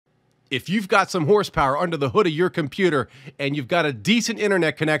If you've got some horsepower under the hood of your computer and you've got a decent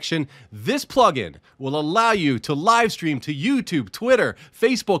internet connection, this plugin will allow you to live stream to YouTube, Twitter,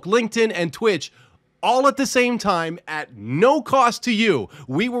 Facebook, LinkedIn, and Twitch all at the same time at no cost to you.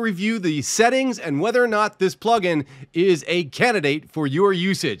 We will review the settings and whether or not this plugin is a candidate for your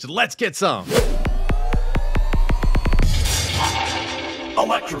usage. Let's get some.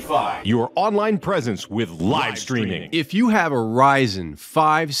 Electrify your online presence with live streaming. If you have a Ryzen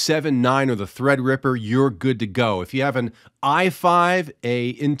 5, 7, 9, or the Threadripper, you're good to go. If you have an i5,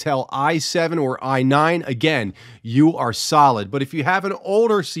 a Intel i7, or i9, again, you are solid. But if you have an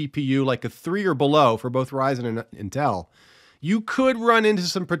older CPU, like a 3 or below for both Ryzen and Intel, you could run into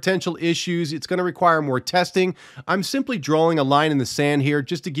some potential issues. It's going to require more testing. I'm simply drawing a line in the sand here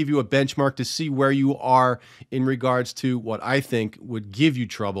just to give you a benchmark to see where you are in regards to what I think would give you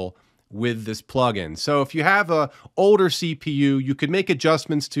trouble with this plugin. So if you have an older CPU, you could make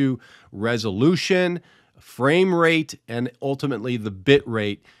adjustments to resolution, frame rate, and ultimately the bit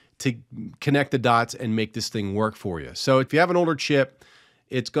rate to connect the dots and make this thing work for you. So if you have an older chip,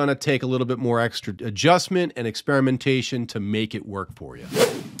 it's going to take a little bit more extra adjustment and experimentation to make it work for you.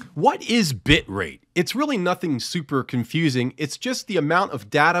 What is bit rate? It's really nothing super confusing. It's just the amount of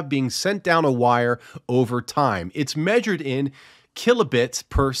data being sent down a wire over time. It's measured in kilobits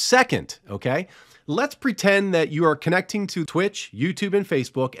per second, okay? Let's pretend that you are connecting to Twitch, YouTube, and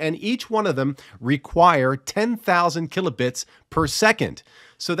Facebook, and each one of them require 10,000 kilobits per second.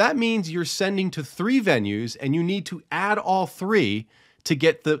 So that means you're sending to 3 venues, and you need to add all 3 to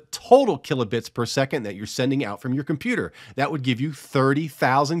get the total kilobits per second that you're sending out from your computer. That would give you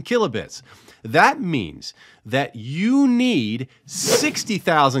 30,000 kilobits. That means that you need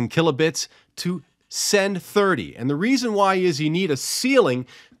 60,000 kilobits to send 30. And the reason why is you need a ceiling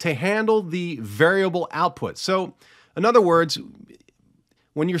to handle the variable output. So in other words,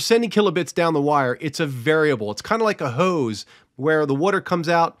 when you're sending kilobits down the wire, it's a variable. It's kind of like a hose where the water comes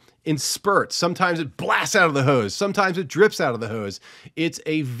out in spurts. Sometimes it blasts out of the hose. Sometimes it drips out of the hose. It's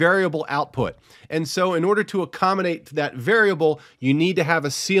a variable output. And so in order to accommodate that variable, you need to have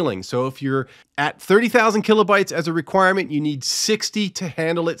a ceiling. So if you're at 30,000 kilobytes as a requirement, you need 60 to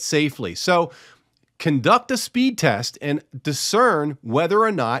handle it safely. So conduct a speed test and discern whether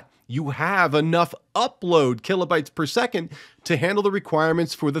or not you have enough upload kilobytes per second to handle the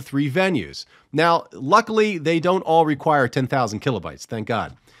requirements for the 3 venues. Now, luckily, they don't all require 10,000 kilobytes, thank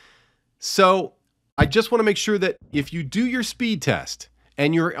God. So I just want to make sure that if you do your speed test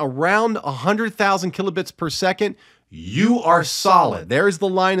and you're around 100,000 kilobits per second, you are solid. There's the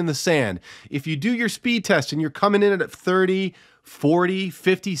line in the sand. If you do your speed test and you're coming in at 30, 40,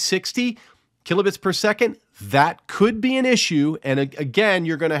 50, 60 kilobits per second, that could be an issue. And again,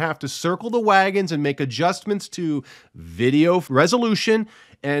 you're going to have to circle the wagons and make adjustments to video resolution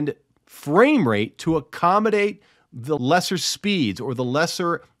and frame rate to accommodate the lesser speeds or the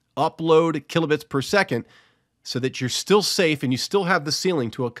lesser upload kilobits per second so that you're still safe and you still have the ceiling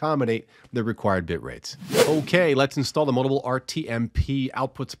to accommodate the required bit rates. Okay, let's install the Multiple RTMP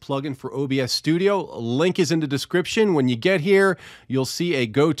Outputs plugin for OBS Studio. Link is in the description. When you get here, you'll see a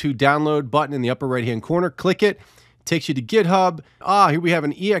go to download button in the upper right hand corner. Click it. Takes you to GitHub. Here we have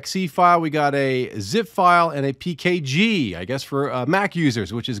an exe file. We got a zip file and a PKG, I guess for Mac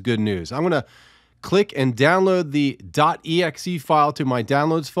users, which is good news. I'm going to click and download the .exe file to my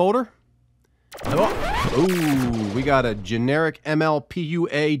downloads folder. Oh, we got a generic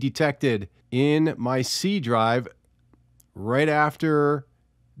MLPUA detected in my C drive. Right after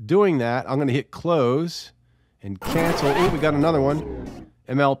doing that, I'm going to hit close and cancel. Oh, we got another one.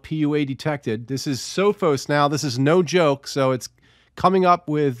 MLPUA detected. This is Sophos now. This is no joke. So it's coming up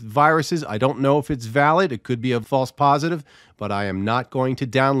with viruses. I don't know if it's valid. It could be a false positive, but I am not going to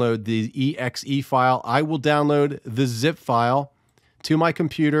download the exe file. I will download the zip file to my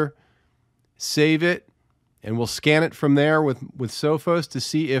computer, save it, and we'll scan it from there with Sophos to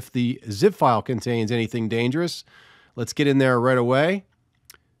see if the zip file contains anything dangerous. Let's get in there right away.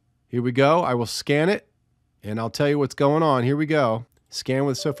 Here we go. I will scan it, and I'll tell you what's going on. Here we go. Scan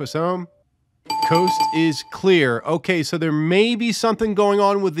with Sophos Home. Coast is clear. Okay, so there may be something going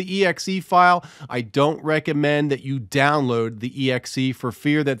on with the exe file. I don't recommend that you download the exe for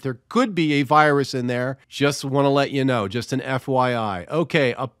fear that there could be a virus in there. Just want to let you know, just an FYI.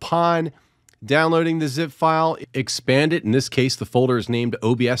 Okay, upon downloading the zip file, expand it. In this case, the folder is named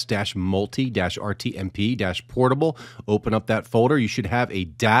OBS-multi-RTMP-portable. Open up that folder. You should have a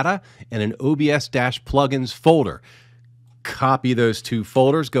data and an OBS-plugins folder. Copy those 2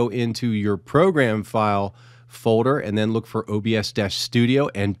 folders, go into your program file folder, and then look for OBS-Studio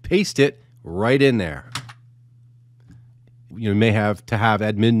and paste it right in there. You may have to have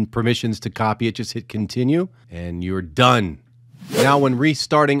admin permissions to copy it. Just hit continue and you're done. Now, when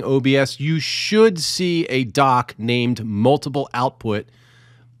restarting OBS, you should see a dock named Multiple Output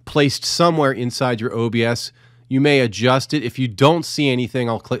placed somewhere inside your OBS. You may adjust it. If you don't see anything,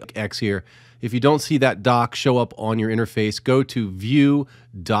 I'll click X here. If you don't see that dock show up on your interface, go to View,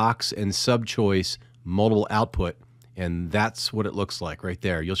 Docks, and Subchoice Multiple Output, and that's what it looks like right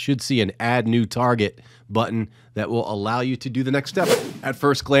there. You should see an Add New Target button that will allow you to do the next step. At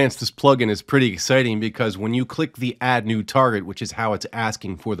first glance, this plugin is pretty exciting because when you click the Add New Target, which is how it's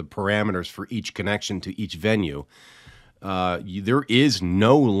asking for the parameters for each connection to each venue, there is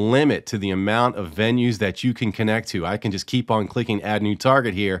no limit to the amount of venues that you can connect to. I can just keep on clicking Add New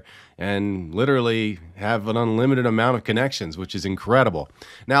Target here and literally have an unlimited amount of connections, which is incredible.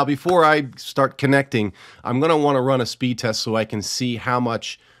 Now, before I start connecting, I'm going to want to run a speed test so I can see how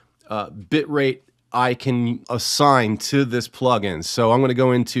much bitrate I can assign to this plugin. So I'm going to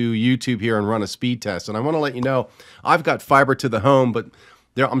go into YouTube here and run a speed test. And I want to let you know, I've got fiber to the home, but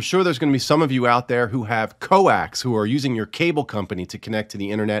I'm sure there's going to be some of you out there who have coax, who are using your cable company to connect to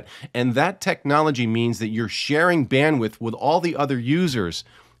the internet. And that technology means that you're sharing bandwidth with all the other users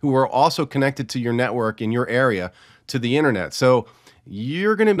who are also connected to your network in your area to the internet. So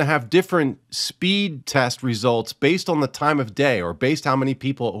you're going to have different speed test results based on the time of day or based how many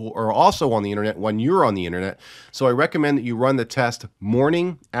people are also on the internet when you're on the internet. So I recommend that you run the test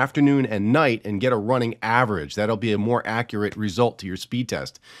morning, afternoon, and night and get a running average. That'll be a more accurate result to your speed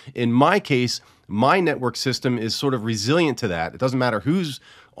test. In my case, my network system is sort of resilient to that. It doesn't matter who's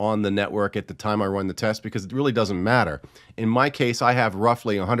on the network at the time I run the test because it really doesn't matter. In my case, I have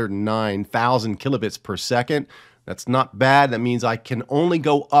roughly 109,000 kilobits per second. That's not bad. That means I can only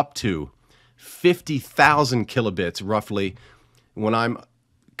go up to 50,000 kilobits roughly when I'm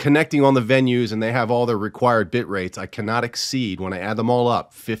connecting on the venues and they have all their required bit rates. I cannot exceed, when I add them all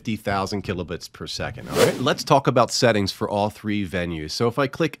up, 50,000 kilobits per second. All right, let's talk about settings for all three venues. So if I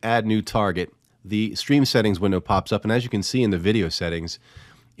click Add New Target, the Stream Settings window pops up, and as you can see in the video settings,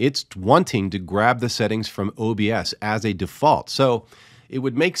 it's wanting to grab the settings from OBS as a default. So it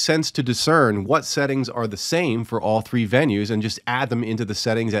would make sense to discern what settings are the same for all three venues and just add them into the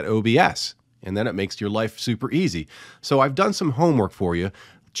settings at OBS. And then it makes your life super easy. So I've done some homework for you.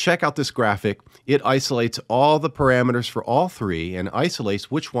 Check out this graphic. It isolates all the parameters for all three and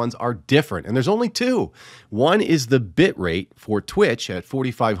isolates which ones are different. And there's only two. One is the bit rate for Twitch at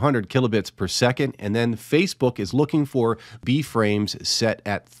 4,500 kilobits per second. And then Facebook is looking for B-frames set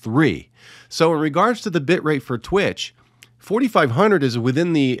at 3. So in regards to the bit rate for Twitch, 4,500 is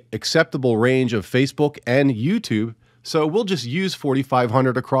within the acceptable range of Facebook and YouTube, so we'll just use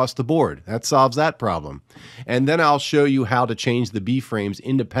 4,500 across the board. That solves that problem. And then I'll show you how to change the B-frames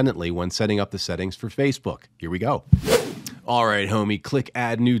independently when setting up the settings for Facebook. Here we go. All right, homie, click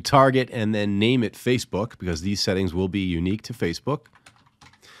Add New Target and then name it Facebook because these settings will be unique to Facebook.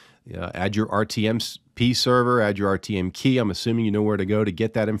 Add your RTMP server, add your RTM key. I'm assuming you know where to go to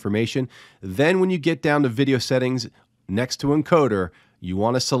get that information. Then when you get down to video settings, next to encoder, you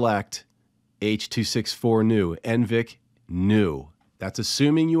want to select H.264 new, NVIC new. That's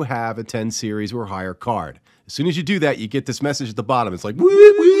assuming you have a 10 series or higher card. As soon as you do that, you get this message at the bottom. It's like,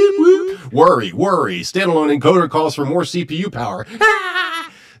 whoop, whoop, whoop. Worry, worry. Standalone encoder calls for more CPU power.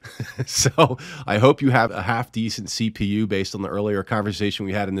 So I hope you have a half-decent CPU based on the earlier conversation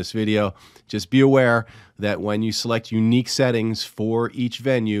we had in this video. Just be aware that when you select unique settings for each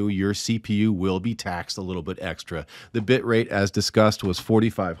venue, your CPU will be taxed a little bit extra. The bit rate, as discussed, was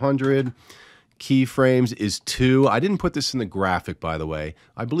 4,500. Keyframes is 2. I didn't put this in the graphic, by the way.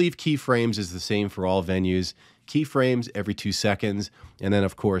 I believe keyframes is the same for all venues. Keyframes every 2 seconds. And then,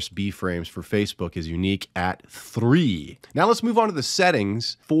 of course, B-frames for Facebook is unique at 3. Now let's move on to the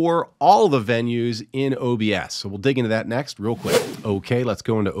settings for all the venues in OBS. So we'll dig into that next real quick. Okay, let's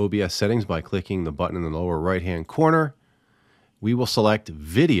go into OBS settings by clicking the button in the lower right-hand corner. We will select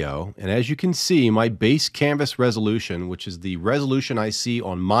video, and as you can see, my base canvas resolution, which is the resolution I see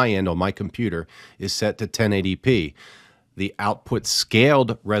on my end on my computer, is set to 1080p. The output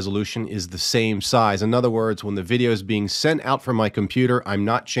scaled resolution is the same size. In other words, when the video is being sent out from my computer, I'm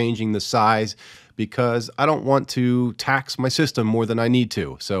not changing the size because I don't want to tax my system more than I need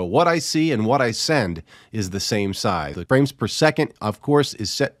to. So what I see and what I send is the same size. The frames per second, of course,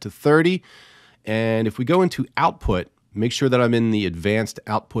 is set to 30. And if we go into output, make sure that I'm in the advanced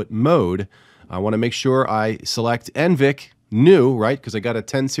output mode. I want to make sure I select NVIC new, right? Because I got a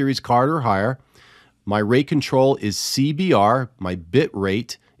 10 series card or higher. My rate control is CBR. My bit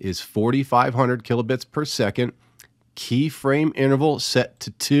rate is 4,500 kilobits per second. Keyframe interval set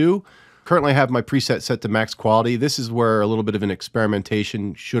to 2. Currently I have my preset set to max quality. This is where a little bit of an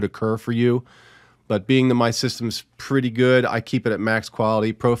experimentation should occur for you. But being that my system's pretty good, I keep it at max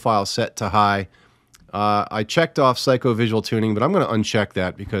quality, profile set to high. I checked off psycho-visual tuning, but I'm going to uncheck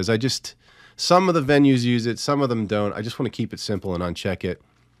that because some of the venues use it, some of them don't. I just want to keep it simple and uncheck it.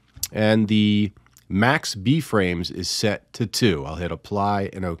 And the max B-frames is set to 2. I'll hit apply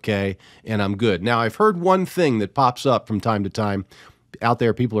and OK, and I'm good. Now, I've heard one thing that pops up from time to time. Out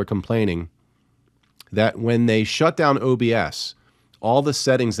there, people are complaining that when they shut down OBS, all the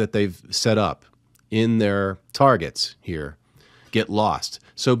settings that they've set up in their targets here get lost.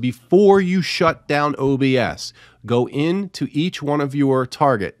 So before you shut down OBS, go into each one of your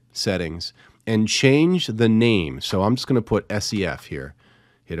target settings and change the name. So I'm just going to put SEF here.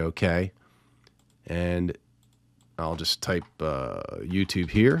 Hit OK. And I'll just type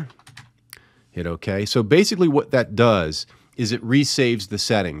YouTube here. Hit OK. So basically what that does is it resaves the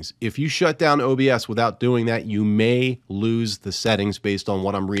settings. If you shut down OBS without doing that, you may lose the settings based on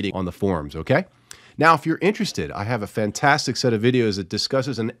what I'm reading on the forums, okay? Now, if you're interested, I have a fantastic set of videos that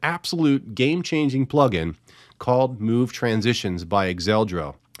discusses an absolute game-changing plugin called Move Transitions by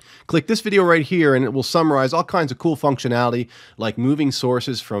Exeldro. Click this video right here and it will summarize all kinds of cool functionality like moving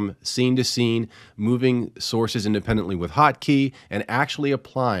sources from scene to scene, moving sources independently with hotkey, and actually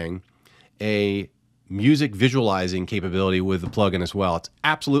applying a music visualizing capability with the plugin as well. It's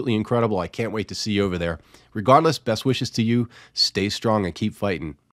absolutely incredible. I can't wait to see you over there. Regardless, best wishes to you. Stay strong and keep fighting.